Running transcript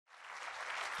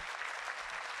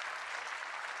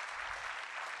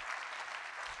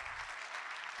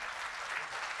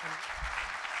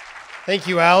Thank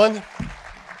you, Alan.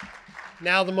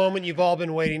 Now the moment you've all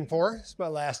been waiting for. It's my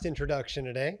last introduction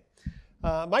today.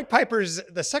 Mike Piper is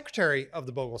the secretary of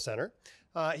the Bogle Center.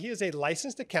 He is a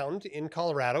licensed accountant in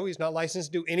Colorado. He's not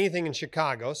licensed to do anything in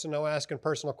Chicago, so no asking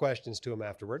personal questions to him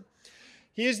afterward.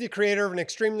 He is the creator of an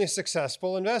extremely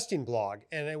successful investing blog,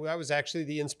 and that was actually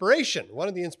the inspiration, one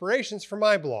of the inspirations for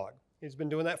my blog. He's been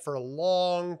doing that for a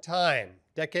long time,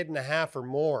 decade and a half or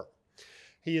more.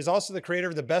 He is also the creator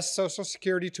of the best Social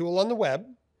Security tool on the web.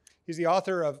 He's the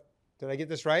author of, did I get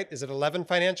this right? Is it 11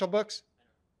 financial books?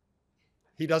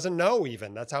 He doesn't know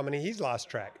even. That's how many he's lost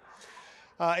track.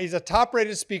 He's a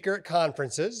top-rated speaker at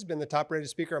conferences. He's been the top-rated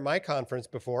speaker at my conference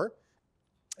before.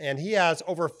 And he has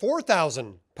over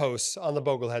 4,000 posts on the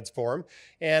Bogleheads forum.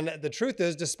 And the truth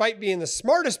is, despite being the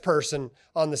smartest person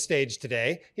on the stage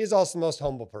today, he's also the most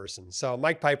humble person. So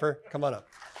Mike Piper, come on up.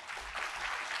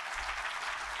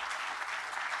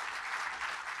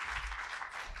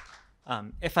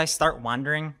 If I start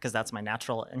wandering, because that's my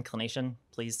natural inclination,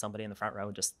 please, somebody in the front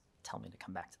row, just tell me to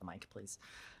come back to the mic, please.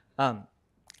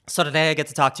 So today I get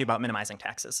to talk to you about minimizing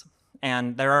taxes.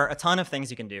 And there are a ton of things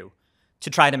you can do to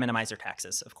try to minimize your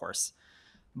taxes, of course.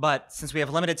 But since we have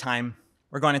limited time,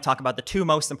 we're going to talk about the two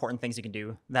most important things you can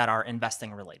do that are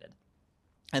investing related.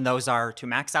 And those are to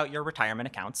max out your retirement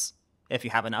accounts, if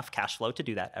you have enough cash flow to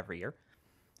do that every year.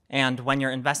 And when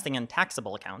you're investing in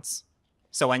taxable accounts,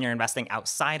 so when you're investing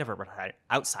outside of a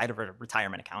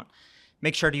retirement account,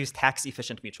 make sure to use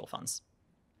tax-efficient mutual funds.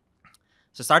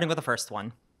 So starting with the first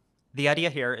one, the idea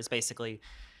here is basically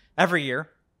every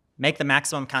year, make the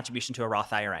maximum contribution to a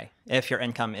Roth IRA if your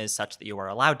income is such that you are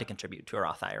allowed to contribute to a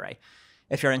Roth IRA.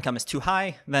 If your income is too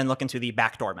high, then look into the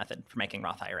backdoor method for making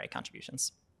Roth IRA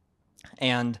contributions.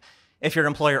 And if your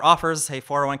employer offers a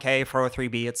 401k,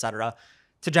 403b, etc.,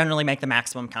 to generally make the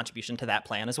maximum contribution to that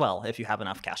plan as well, if you have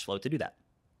enough cash flow to do that.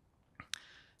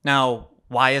 Now,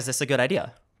 why is this a good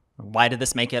idea? Why did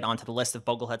this make it onto the list of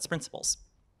Bogleheads Principles?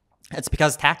 It's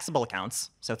because taxable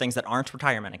accounts, so things that aren't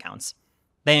retirement accounts,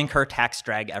 they incur tax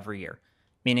drag every year,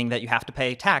 meaning that you have to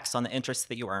pay tax on the interest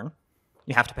that you earn,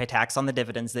 you have to pay tax on the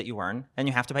dividends that you earn, and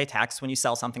you have to pay tax when you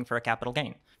sell something for a capital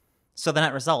gain. So the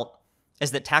net result is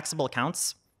that taxable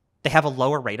accounts, they have a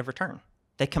lower rate of return.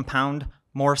 They compound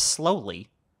more slowly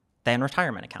than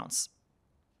retirement accounts.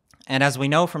 And as we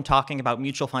know from talking about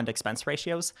mutual fund expense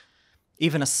ratios,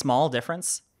 even a small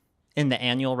difference in the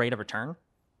annual rate of return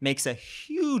makes a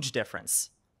huge difference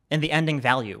in the ending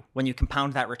value when you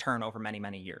compound that return over many,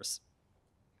 many years.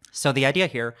 So the idea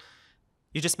here,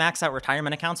 you just max out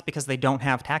retirement accounts because they don't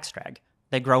have tax drag.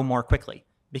 They grow more quickly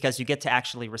because you get to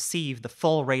actually receive the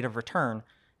full rate of return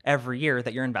every year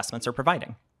that your investments are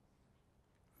providing.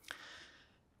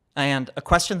 And a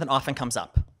question that often comes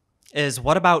up is,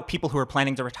 what about people who are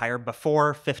planning to retire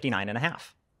before 59 and a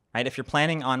half? Right? If you're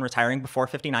planning on retiring before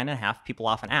 59 and a half, people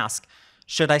often ask,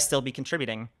 should I still be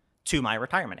contributing to my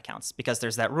retirement accounts? Because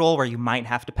there's that rule where you might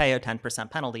have to pay a 10%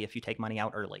 penalty if you take money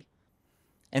out early.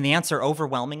 And the answer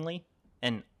overwhelmingly,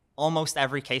 in almost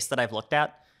every case that I've looked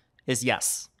at, is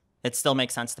yes. It still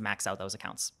makes sense to max out those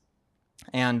accounts.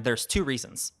 And there's two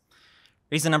reasons.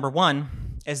 Reason number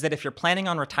one is that if you're planning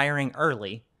on retiring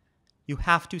early, you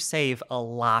have to save a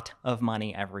lot of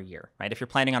money every year, right? If you're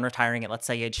planning on retiring at, let's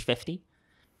say, age 50,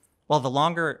 well,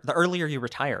 the earlier you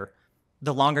retire,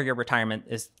 the longer your retirement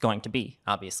is going to be,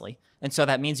 obviously. And so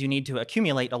that means you need to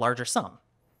accumulate a larger sum.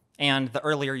 And the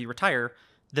earlier you retire,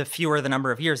 the fewer the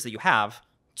number of years that you have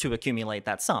to accumulate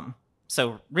that sum.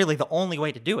 So really the only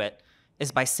way to do it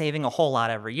is by saving a whole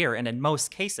lot every year. And in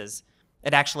most cases,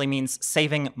 it actually means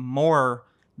saving more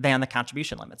than the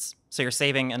contribution limits. So you're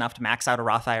saving enough to max out a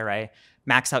Roth IRA,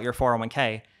 max out your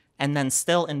 401k, and then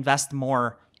still invest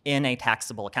more in a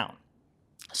taxable account.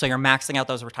 So you're maxing out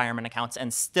those retirement accounts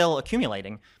and still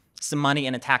accumulating some money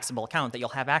in a taxable account that you'll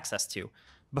have access to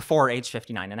before age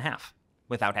 59 and a half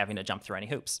without having to jump through any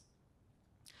hoops.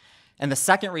 And the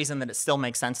second reason that it still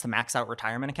makes sense to max out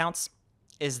retirement accounts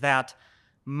is that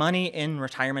money in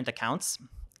retirement accounts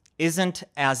isn't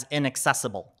as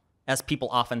inaccessible as people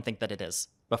often think that it is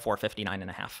before 59 and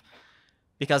a half.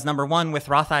 Because number one, with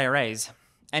Roth IRAs,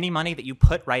 any money that you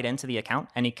put right into the account,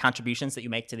 any contributions that you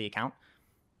make to the account,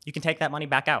 you can take that money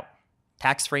back out,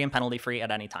 tax-free and penalty-free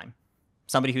at any time.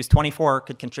 Somebody who's 24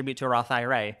 could contribute to a Roth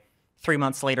IRA, 3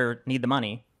 months later need the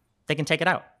money, they can take it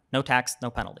out. No tax, no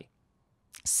penalty.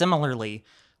 Similarly,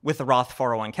 with the Roth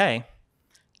 401k,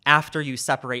 after you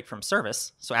separate from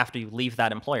service, so after you leave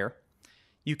that employer,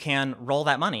 you can roll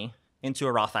that money into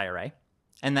a Roth IRA,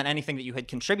 and then anything that you had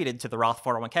contributed to the Roth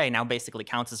 401k now basically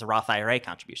counts as a Roth IRA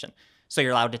contribution. So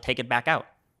you're allowed to take it back out,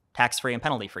 tax-free and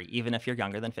penalty-free, even if you're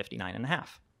younger than 59 and a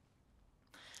half.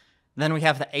 Then we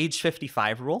have the age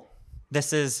 55 rule.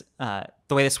 This is the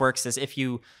way this works is if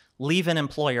you leave an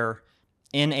employer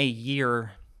in a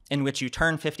year in which you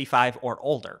turn 55 or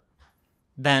older,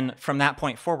 then from that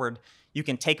point forward, you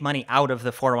can take money out of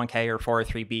the 401k or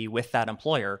 403b with that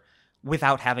employer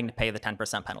without having to pay the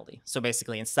 10% penalty. So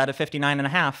basically, instead of 59 and a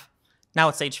half, now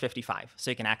it's age 55. So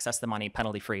you can access the money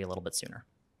penalty-free a little bit sooner.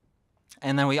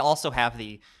 And then we also have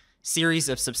the series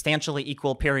of substantially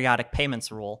equal periodic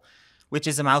payments rule, which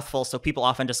is a mouthful. So people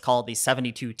often just call it the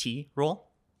 72T rule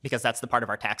because that's the part of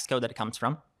our tax code that it comes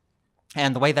from.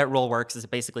 And the way that rule works is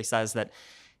it basically says that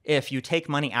if you take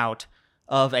money out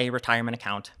of a retirement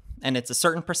account and it's a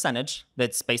certain percentage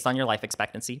that's based on your life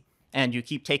expectancy, and you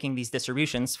keep taking these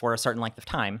distributions for a certain length of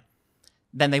time,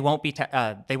 then they won't be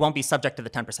subject to the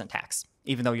 10% tax,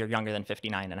 even though you're younger than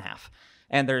 59 and a half.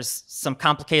 And there's some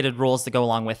complicated rules that go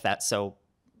along with that. So,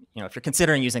 if you're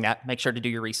considering using that, make sure to do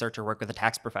your research or work with a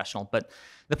tax professional. But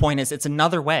the point is, it's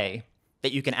another way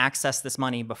that you can access this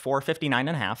money before 59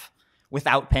 and a half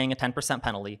without paying a 10%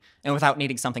 penalty and without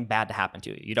needing something bad to happen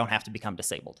to you. You don't have to become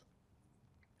disabled.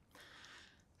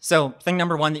 So thing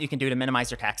number one that you can do to minimize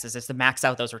your taxes is to max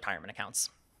out those retirement accounts.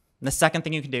 And the second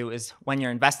thing you can do is when you're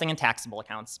investing in taxable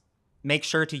accounts, make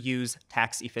sure to use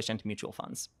tax-efficient mutual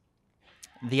funds.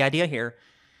 The idea here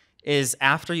is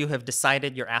after you have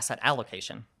decided your asset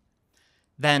allocation,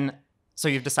 so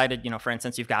you've decided, for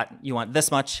instance, you want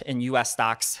this much in US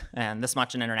stocks and this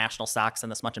much in international stocks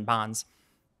and this much in bonds,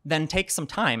 then take some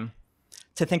time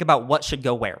to think about what should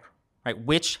go where, right?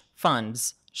 Which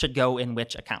funds should go in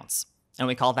which accounts. And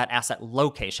we call that asset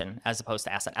location as opposed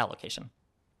to asset allocation.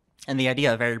 And the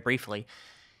idea, very briefly,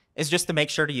 is just to make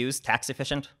sure to use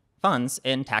tax-efficient funds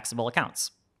in taxable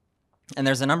accounts. And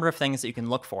there's a number of things that you can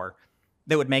look for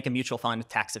that would make a mutual fund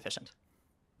tax-efficient.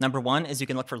 Number one is you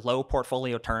can look for low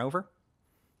portfolio turnover.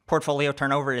 Portfolio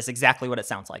turnover is exactly what it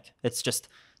sounds like. It's just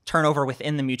turnover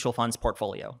within the mutual fund's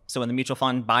portfolio. So when the mutual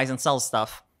fund buys and sells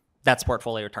stuff, that's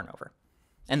portfolio turnover.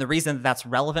 And the reason that that's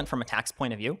relevant from a tax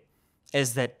point of view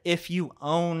is that if you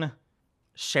own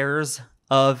shares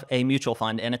of a mutual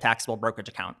fund in a taxable brokerage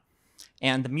account,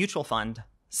 and the mutual fund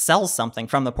sells something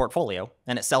from the portfolio,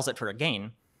 and it sells it for a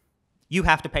gain, you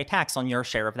have to pay tax on your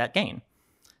share of that gain.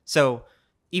 So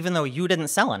even though you didn't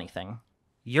sell anything,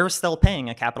 you're still paying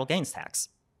a capital gains tax.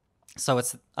 So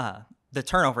it's the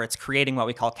turnover, it's creating what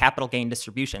we call capital gain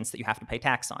distributions that you have to pay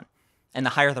tax on. And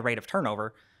the higher the rate of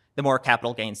turnover, the more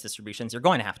capital gains distributions you're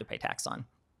going to have to pay tax on.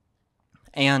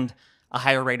 And a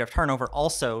higher rate of turnover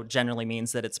also generally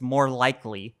means that it's more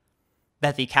likely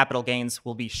that the capital gains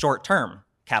will be short-term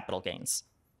capital gains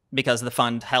because the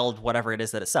fund held whatever it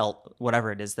is that it sold.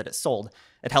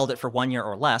 It held it for 1 year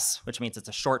or less, which means it's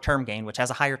a short-term gain, which has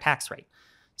a higher tax rate.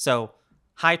 So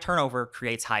high turnover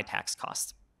creates high tax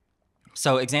costs.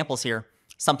 So examples here,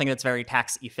 something that's very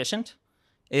tax efficient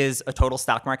is a total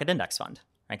stock market index fund,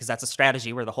 right? Because that's a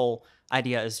strategy where the whole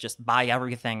idea is just buy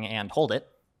everything and hold it,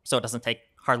 so it doesn't take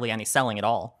hardly any selling at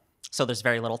all. So there's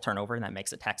very little turnover, and that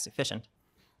makes it tax efficient.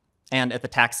 And at the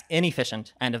tax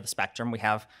inefficient end of the spectrum, we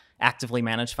have actively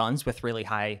managed funds with really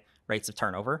high rates of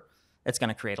turnover. It's going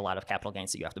to create a lot of capital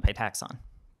gains that you have to pay tax on.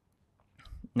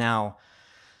 Now,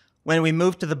 when we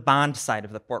move to the bond side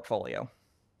of the portfolio,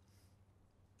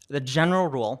 the general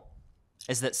rule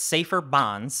is that safer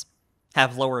bonds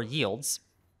have lower yields,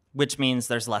 which means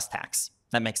there's less tax.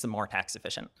 That makes them more tax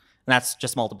efficient. And that's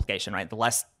just multiplication, right? The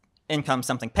less income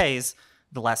something pays,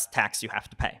 the less tax you have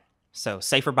to pay. So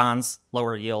safer bonds,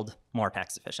 lower yield, more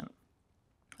tax efficient.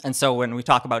 And so when we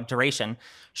talk about duration,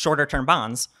 shorter term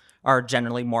bonds are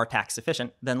generally more tax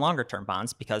efficient than longer term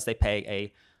bonds because they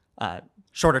pay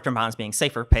shorter term bonds being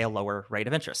safer pay a lower rate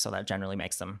of interest. So that generally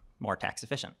makes them more tax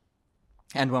efficient.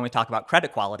 And when we talk about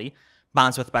credit quality,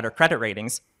 bonds with better credit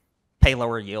ratings pay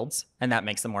lower yields, and that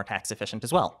makes them more tax efficient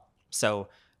as well. So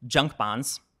junk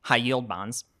bonds, high yield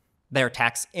bonds, they're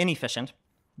tax inefficient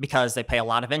because they pay a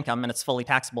lot of income and it's fully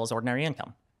taxable as ordinary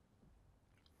income.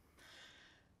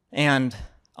 And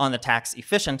on the tax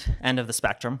efficient end of the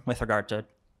spectrum with regard to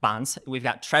bonds, we've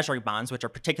got treasury bonds, which are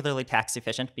particularly tax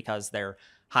efficient because their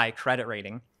high credit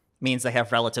rating means they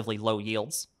have relatively low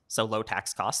yields, so low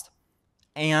tax cost.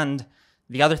 And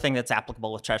the other thing that's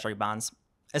applicable with treasury bonds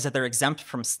is that they're exempt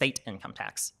from state income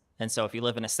tax. And so if you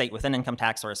live in a state with an income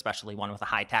tax, or especially one with a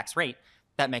high tax rate,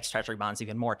 that makes treasury bonds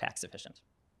even more tax efficient.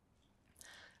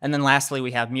 And then lastly,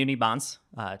 we have muni bonds,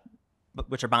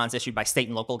 which are bonds issued by state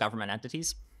and local government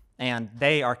entities. And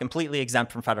they are completely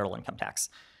exempt from federal income tax.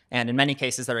 And in many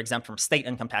cases, they're exempt from state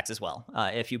income tax as well,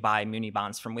 if you buy muni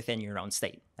bonds from within your own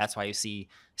state. That's why you see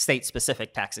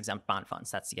state-specific tax-exempt bond funds.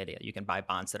 That's the idea. You can buy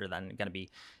bonds that are then going to be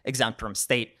exempt from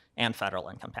state and federal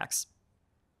income tax.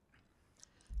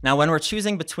 Now, when we're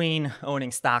choosing between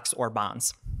owning stocks or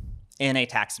bonds in a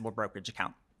taxable brokerage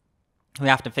account, we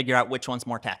have to figure out which one's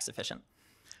more tax efficient.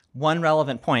 One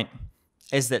relevant point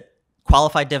is that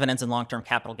qualified dividends and long-term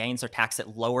capital gains are taxed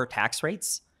at lower tax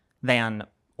rates than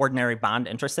ordinary bond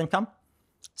interest income.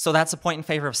 So that's a point in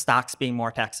favor of stocks being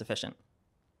more tax efficient.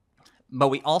 But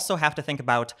we also have to think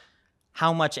about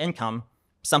how much income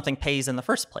something pays in the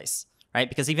first place, right?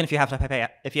 Because even if you have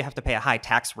to pay a high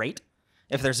tax rate,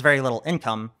 if there's very little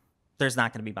income, there's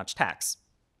not going to be much tax.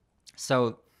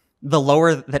 So the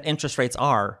lower that interest rates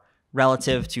are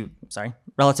relative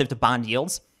to bond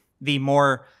yields, the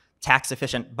more tax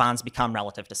efficient bonds become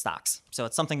relative to stocks. So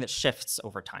it's something that shifts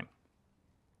over time.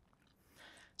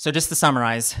 So just to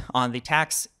summarize, on the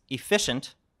tax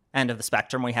efficient end of the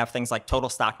spectrum, we have things like total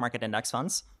stock market index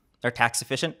funds. They're tax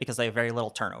efficient because they have very little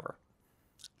turnover.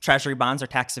 Treasury bonds are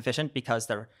tax efficient because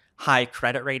their high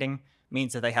credit rating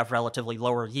means that they have relatively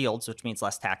lower yields, which means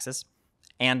less taxes,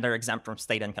 and they're exempt from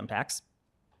state income tax.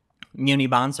 Muni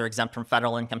bonds are exempt from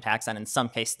federal income tax and in some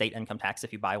case state income tax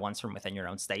if you buy ones from within your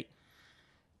own state.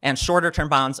 And shorter term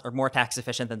bonds are more tax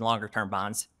efficient than longer term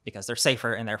bonds because they're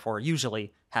safer and therefore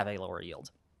usually have a lower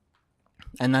yield.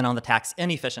 And then on the tax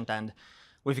inefficient end,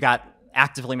 we've got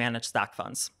actively managed stock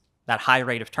funds. That high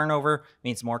rate of turnover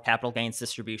means more capital gains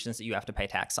distributions that you have to pay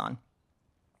tax on.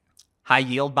 High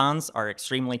yield bonds are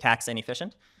extremely tax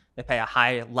inefficient. They pay a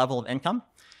high level of income,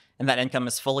 and that income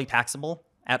is fully taxable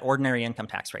at ordinary income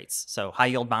tax rates. So high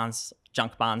yield bonds,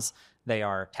 junk bonds, they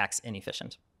are tax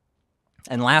inefficient.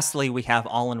 And lastly, we have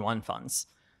all-in-one funds.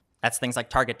 That's things like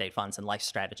target date funds and life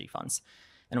strategy funds.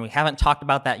 And we haven't talked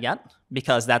about that yet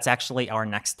because that's actually our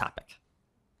next topic.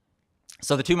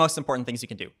 So the two most important things you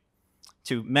can do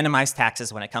to minimize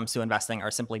taxes when it comes to investing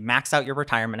are simply max out your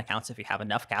retirement accounts if you have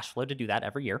enough cash flow to do that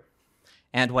every year.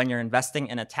 And when you're investing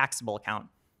in a taxable account,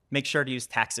 make sure to use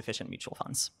tax-efficient mutual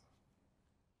funds.